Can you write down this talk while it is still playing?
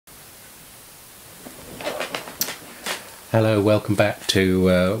Hello, welcome back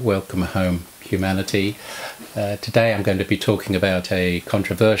to Welcome Home Humanity. Today I'm going to be talking about a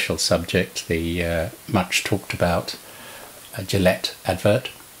controversial subject, the much talked about Gillette advert.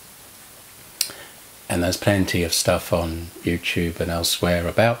 And there's plenty of stuff on YouTube and elsewhere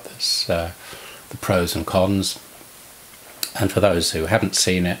about this, the pros and cons. And for those who haven't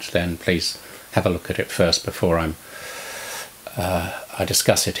seen it, then please have a look at it first before I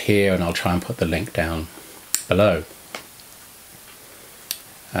discuss it here, and I'll try and put the link down below.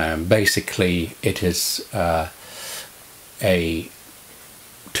 Basically, it is a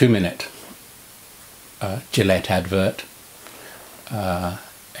 2-minute Gillette advert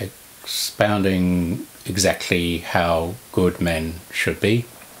expounding exactly how good men should be.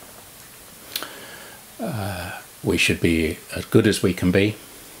 We should be as good as we can be.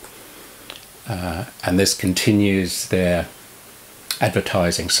 And this continues their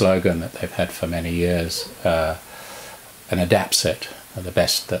advertising slogan that they've had for many years, and adapts it. The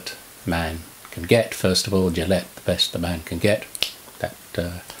best that man can get. First of all, Gillette, the best the man can get. That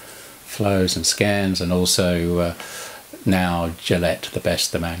flows and scans, and also now Gillette, the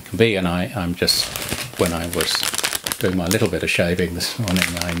best the man can be. And I'm just, when I was doing my little bit of shaving this morning,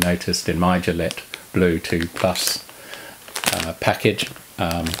 I noticed in my Gillette Blue 2 Plus package,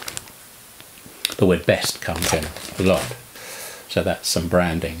 the word best comes in a lot. So that's some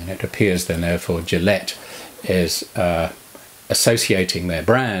branding, and it appears then therefore Gillette is associating their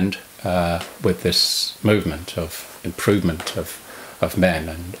brand with this movement of improvement of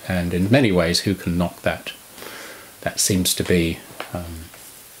men, and in many ways, who can knock that? That seems to be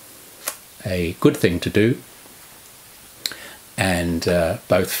a good thing to do, and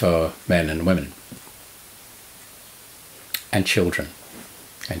both for men and women, and children,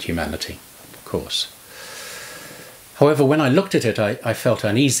 and humanity, of course. However, when I looked at it, I felt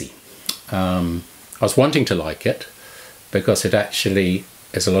uneasy. I was wanting to like it, because it actually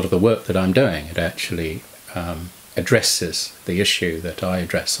is a lot of the work that I'm doing. It actually addresses the issue that I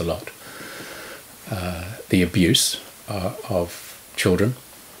address a lot, the abuse of children,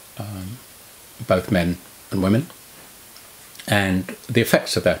 both men and women, and the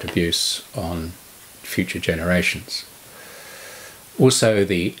effects of that abuse on future generations. Also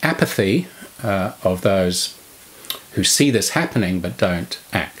the apathy of those who see this happening but don't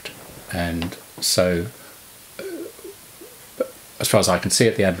act. And so, as far as I can see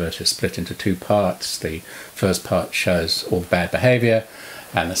it, the advert is split into 2 parts. The first part shows all the bad behaviour,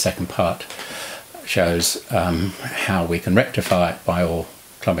 and the second part shows how we can rectify it by all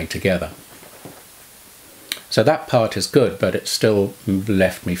clubbing together. So that part is good, but it still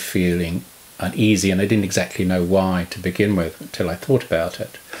left me feeling uneasy, and I didn't exactly know why to begin with until I thought about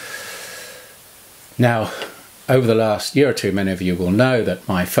it. Now, over the last year or two, many of you will know that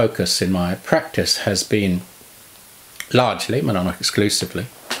my focus in my practice has been largely, but not exclusively,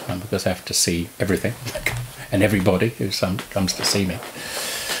 because I have to see everything and everybody who comes to see me,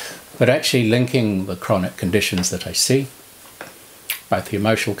 but actually linking the chronic conditions that I see, both the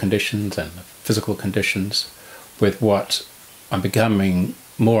emotional conditions and the physical conditions, with what I'm becoming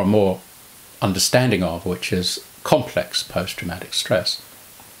more and more understanding of, which is complex post-traumatic stress.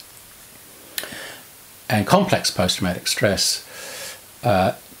 And complex post-traumatic stress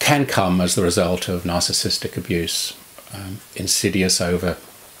can come as the result of narcissistic abuse, insidious over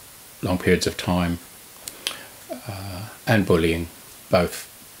long periods of time, and bullying, both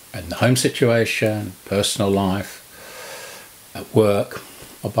in the home situation, personal life, at work,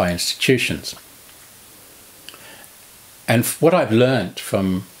 or by institutions. And what I've learnt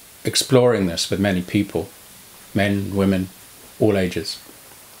from exploring this with many people, men, women, all ages,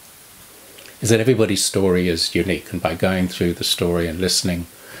 is that everybody's story is unique, and by going through the story and listening,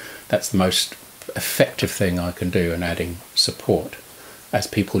 that's the most effective thing I can do in adding support. As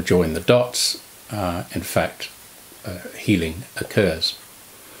people join the dots, in fact, healing occurs.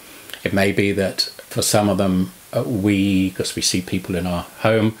 It may be that for some of them, because we see people in our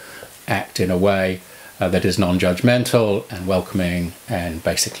home, act in a way that is non-judgmental and welcoming and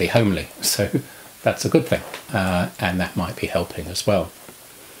basically homely. So that's a good thing, and that might be helping as well.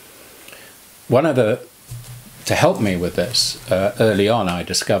 To help me with this, early on I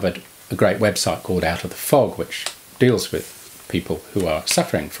discovered a great website called Out of the Fog, which deals with people who are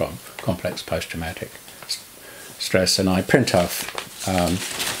suffering from complex post-traumatic stress, and I print off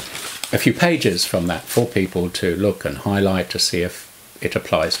a few pages from that for people to look and highlight to see if it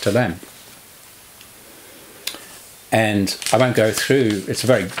applies to them. And I won't go through, it's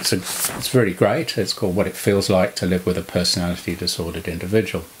very great. It's called What It Feels Like to Live with a Personality Disordered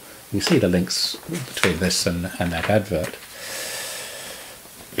Individual. You can see the links between this and that advert.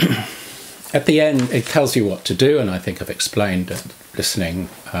 At the end, it tells you what to do, and I think I've explained that listening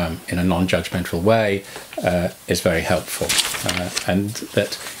in a non-judgmental way is very helpful, and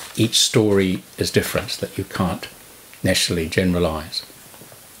that each story is different, that you can't necessarily generalize.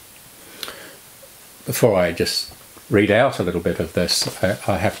 Before I just read out a little bit of this,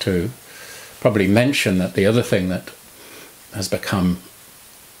 I have to probably mention that the other thing that has become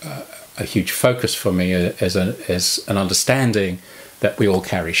a huge focus for me is an understanding that we all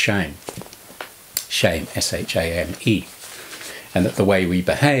carry shame. Shame, S-H-A-M-E. And that the way we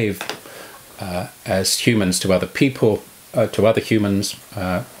behave as humans to other people, to other humans,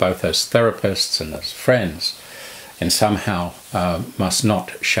 both as therapists and as friends, and somehow must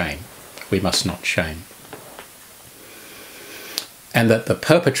not shame. We must not shame. And that the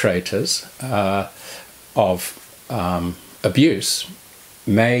perpetrators of abuse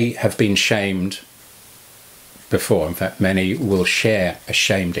may have been shamed before. In fact, many will share a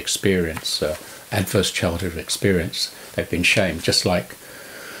shamed experience, adverse childhood experience. They've been shamed, just like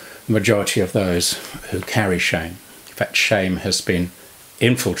the majority of those who carry shame. In fact, shame has been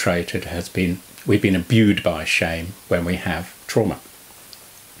infiltrated, we've been imbued by shame when we have trauma.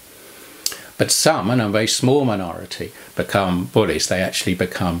 But some, and a very small minority, become bullies. They actually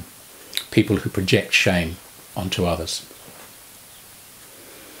become people who project shame onto others.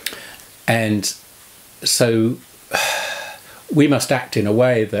 And so we must act in a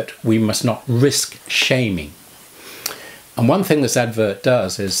way that we must not risk shaming. And one thing this advert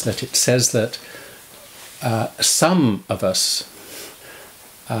does is that it says that some of us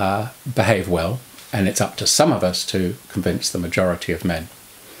behave well, and it's up to some of us to convince the majority of men.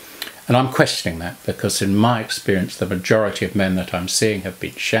 And I'm questioning that, because in my experience, the majority of men that I'm seeing have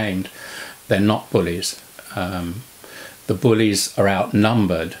been shamed. They're not bullies. The bullies are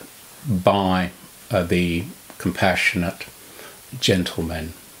outnumbered by the compassionate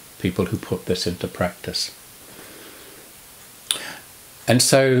gentlemen, people who put this into practice. And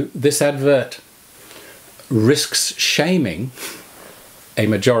so this advert risks shaming a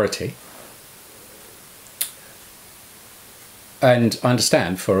majority, and I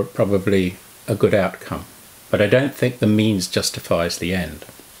understand, for probably a good outcome, but I don't think the means justifies the end.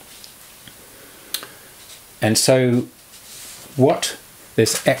 And so what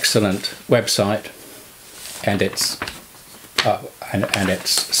this excellent website and its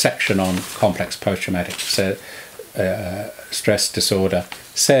section on complex post-traumatic stress disorder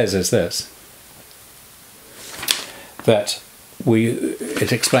says is this: that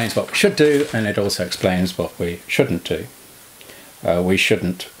it explains what we should do, and it also explains what we shouldn't do. We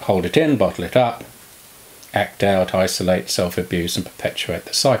shouldn't hold it in, bottle it up, act out, isolate, self-abuse, and perpetuate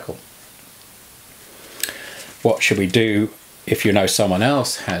the cycle. What should we do if you know someone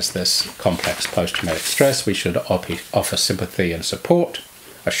else has this complex post-traumatic stress? We should offer sympathy and support,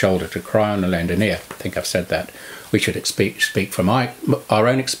 a shoulder to cry on, and lend an ear. I think I've said that. We should speak from our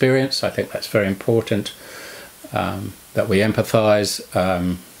own experience. I think that's very important, that we empathise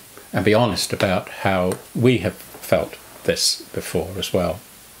and be honest about how we have felt this before as well.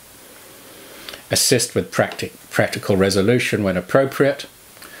 Assist with practical resolution when appropriate,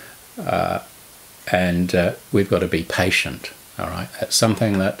 and we've got to be patient. All right, that's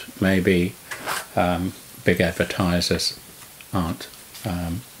something that maybe big advertisers aren't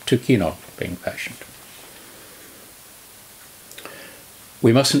too keen on, being patient.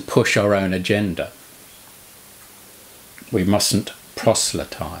 We mustn't push our own agenda. We mustn't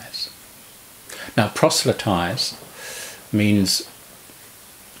proselytize. Now, proselytize means,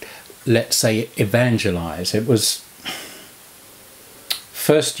 let's say, evangelize. It was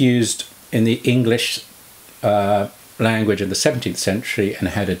first used in the English language in the 17th century and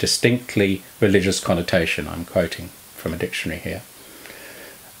had a distinctly religious connotation. I'm quoting from a dictionary here.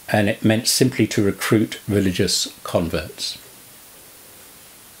 And it meant simply to recruit religious converts.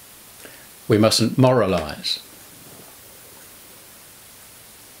 We mustn't moralize.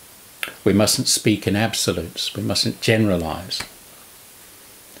 We mustn't speak in absolutes. We mustn't generalize.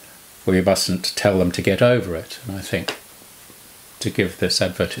 We mustn't tell them to get over it. And I think, to give this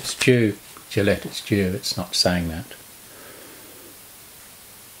advert its due, Gillette its due, it's not saying that.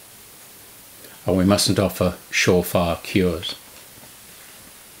 And we mustn't offer surefire cures.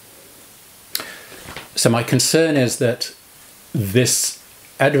 So my concern is that this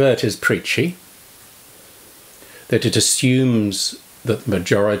advert is preachy, that it assumes that the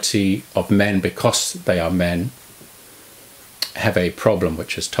majority of men, because they are men, have a problem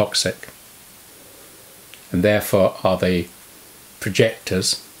which is toxic, and therefore are the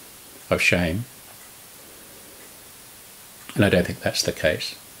projectors of shame. And I don't think that's the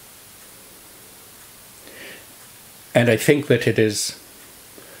case. And I think that it is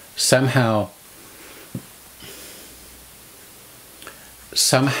somehow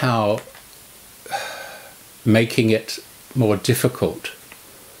making it more difficult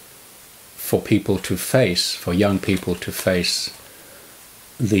for people to face, for young people to face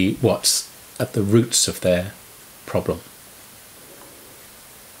what's at the roots of their problem.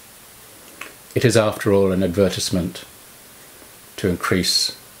 It is, after all, an advertisement to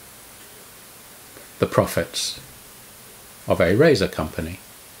increase the profits of a razor company.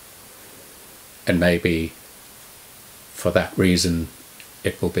 And maybe for that reason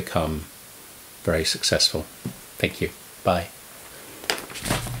it will become very successful. Thank you. Bye.